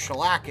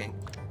 shellacking.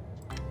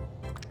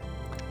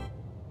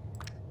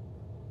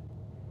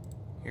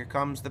 Here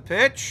comes the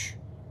pitch.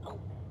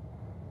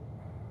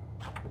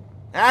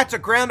 That's a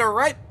grounder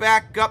right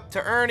back up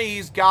to Ernie.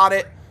 He's got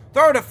it.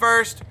 Throw to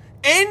first.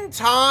 In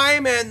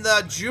time, and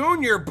the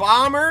Junior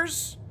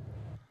Bombers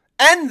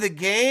end the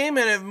game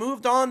and have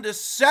moved on to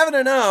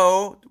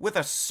 7-0 with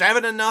a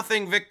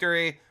 7-0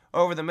 victory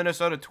over the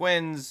Minnesota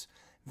Twins.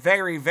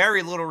 Very,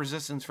 very little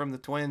resistance from the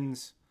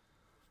Twins,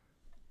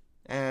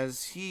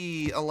 as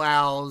he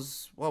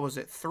allows, what was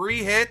it,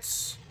 3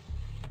 hits?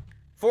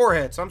 4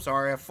 hits, I'm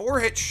sorry. A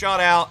 4-hit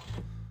shutout.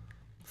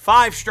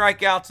 5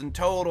 strikeouts in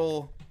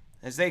total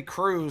as they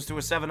cruise to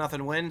a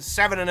 7-0 win.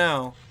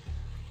 7-0.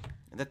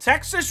 The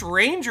Texas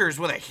Rangers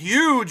with a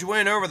huge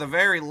win over the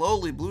very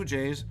lowly Blue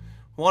Jays.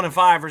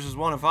 1-5 versus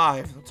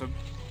 1-5. That's a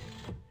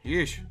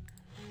yeesh.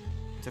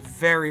 It's a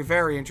very,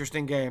 very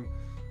interesting game.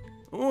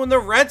 Ooh, and the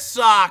Red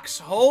Sox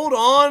hold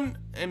on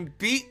and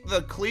beat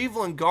the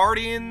Cleveland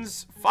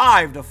Guardians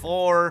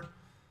 5-4.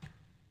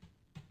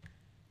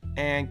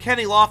 And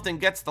Kenny Lofton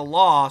gets the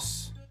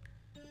loss.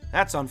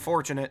 That's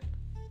unfortunate,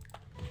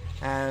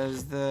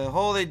 as the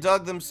hole they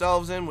dug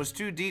themselves in was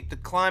too deep to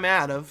climb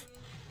out of.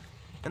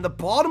 And the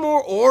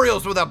Baltimore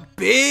Orioles with a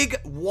big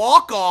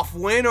walk-off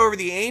win over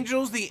the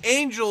Angels. The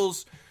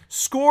Angels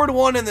scored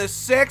 1 in the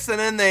 6th, and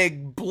then they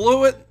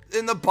blew it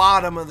in the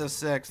bottom of the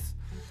 6th.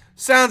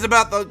 Sounds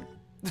about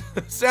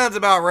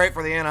right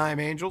for the Anaheim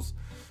Angels.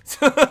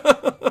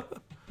 The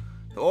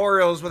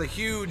Orioles with a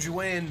huge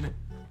win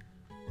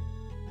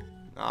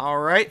All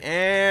right,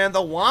 and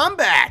the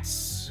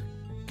Wombats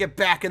get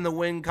back in the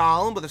win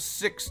column with a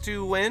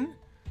 6-2 win.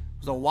 It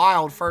was a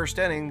wild first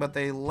inning, but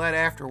they led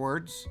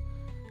afterwards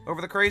over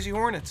the Crazy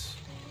Hornets.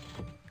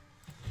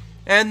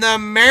 And the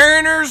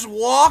Mariners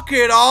walk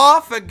it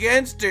off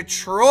against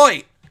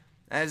Detroit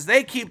as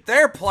they keep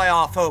their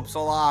playoff hopes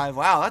alive.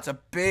 Wow, that's a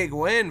big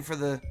win for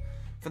the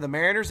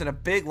Mariners and a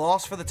big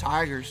loss for the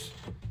Tigers.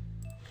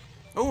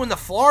 Oh, and the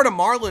Florida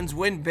Marlins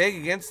win big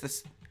against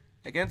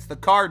the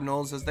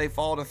Cardinals as they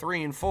fall to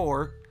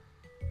 3-4.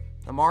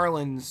 The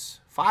Marlins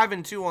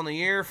 5-2 on the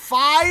year,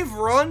 5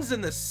 runs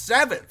in the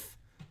 7th.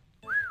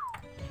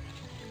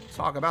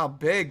 Talk about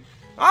big.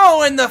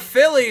 Oh, and the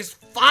Phillies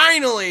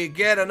finally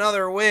get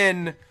another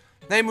win.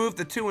 They move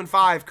to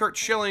 2-5. Kurt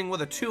Schilling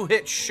with a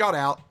 2-hit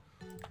shutout.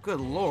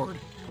 Good Lord.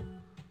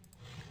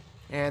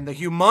 And the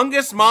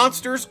Humongous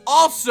Monsters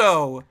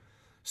also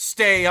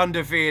stay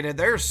undefeated.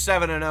 They're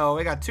 7-0.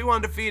 We got 2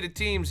 undefeated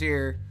teams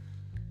here.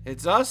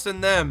 It's us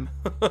and them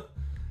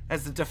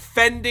as the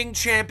defending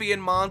champion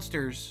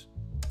Monsters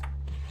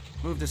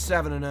move to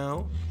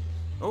 7-0.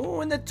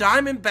 Oh, and the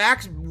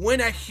Diamondbacks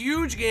win a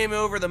huge game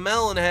over the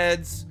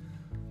Melonheads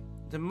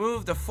to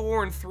move to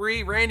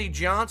 4-3. Randy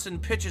Johnson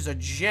pitches a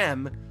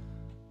gem,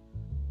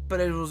 but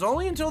it was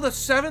only until the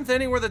 7th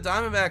inning where the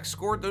Diamondbacks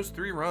scored those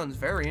 3 runs.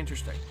 Very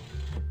interesting.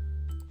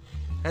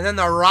 And then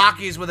the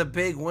Rockies with a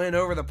big win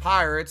over the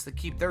Pirates to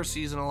keep their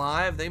season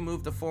alive. They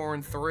moved to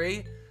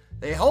 4-3.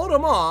 They hold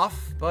them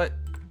off, but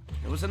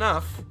it was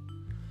enough.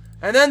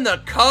 And then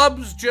the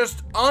Cubs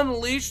just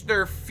unleashed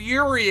their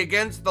fury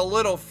against the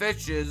Little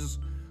Fishes.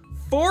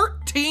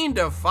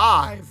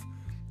 14-5.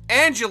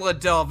 Angela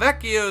Del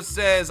Vecchio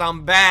says,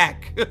 I'm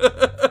back.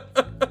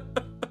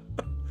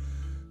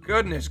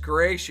 Goodness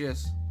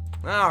gracious.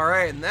 All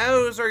right, and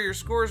those are your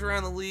scores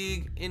around the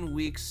league in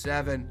Week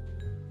 7.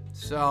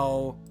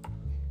 So,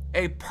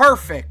 a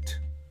perfect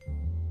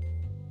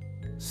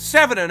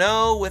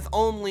 7-0 with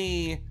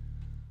only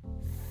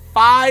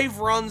 5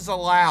 runs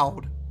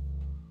allowed.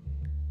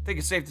 I think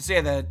it's safe to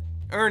say that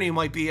Ernie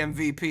might be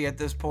MVP at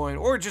this point,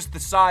 or just the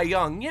Cy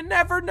Young. You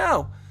never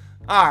know.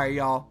 All right,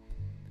 y'all.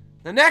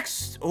 The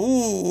next,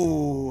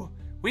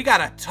 we got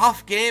a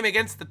tough game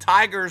against the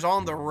Tigers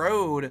on the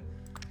road.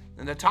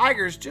 And the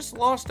Tigers just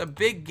lost a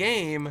big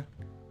game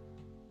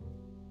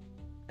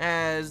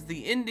as the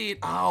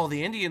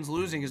Indians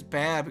losing is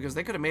bad because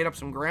they could have made up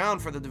some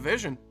ground for the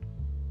division.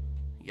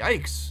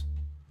 Yikes.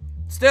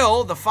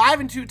 Still, the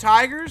 5-2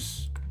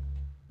 Tigers,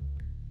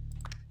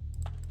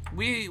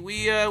 we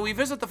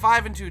visit the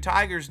 5-2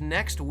 Tigers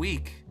next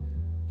week.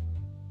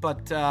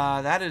 But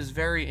that is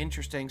very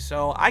interesting.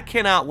 So I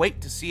cannot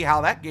wait to see how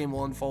that game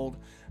will unfold.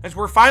 As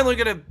we're finally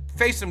going to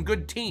face some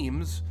good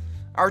teams.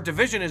 Our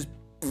division is...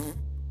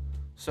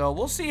 So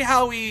we'll see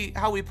how we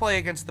play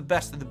against the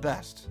best of the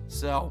best.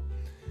 So,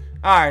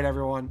 alright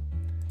everyone.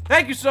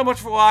 Thank you so much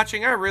for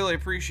watching. I really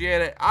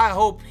appreciate it. I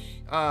hope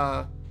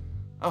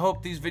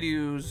these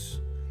videos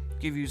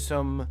give you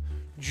some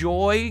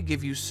joy,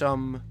 give you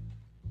some,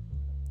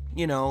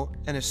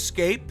 an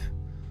escape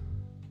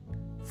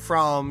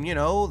from,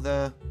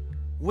 the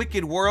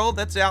wicked world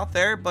that's out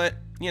there, but,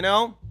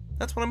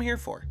 that's what I'm here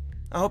for.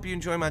 I hope you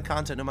enjoy my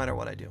content no matter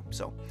what I do.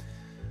 So,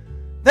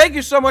 thank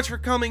you so much for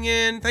coming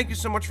in. Thank you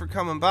so much for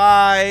coming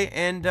by,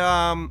 and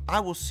I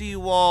will see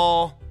you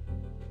all,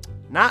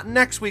 not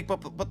next week,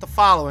 but the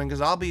following,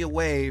 because I'll be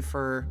away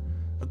for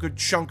a good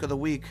chunk of the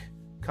week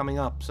coming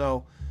up.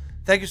 So,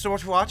 thank you so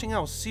much for watching. I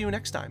will see you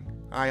next time.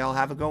 All right, y'all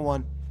have a good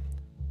one.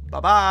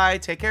 Bye-bye.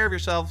 Take care of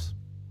yourselves.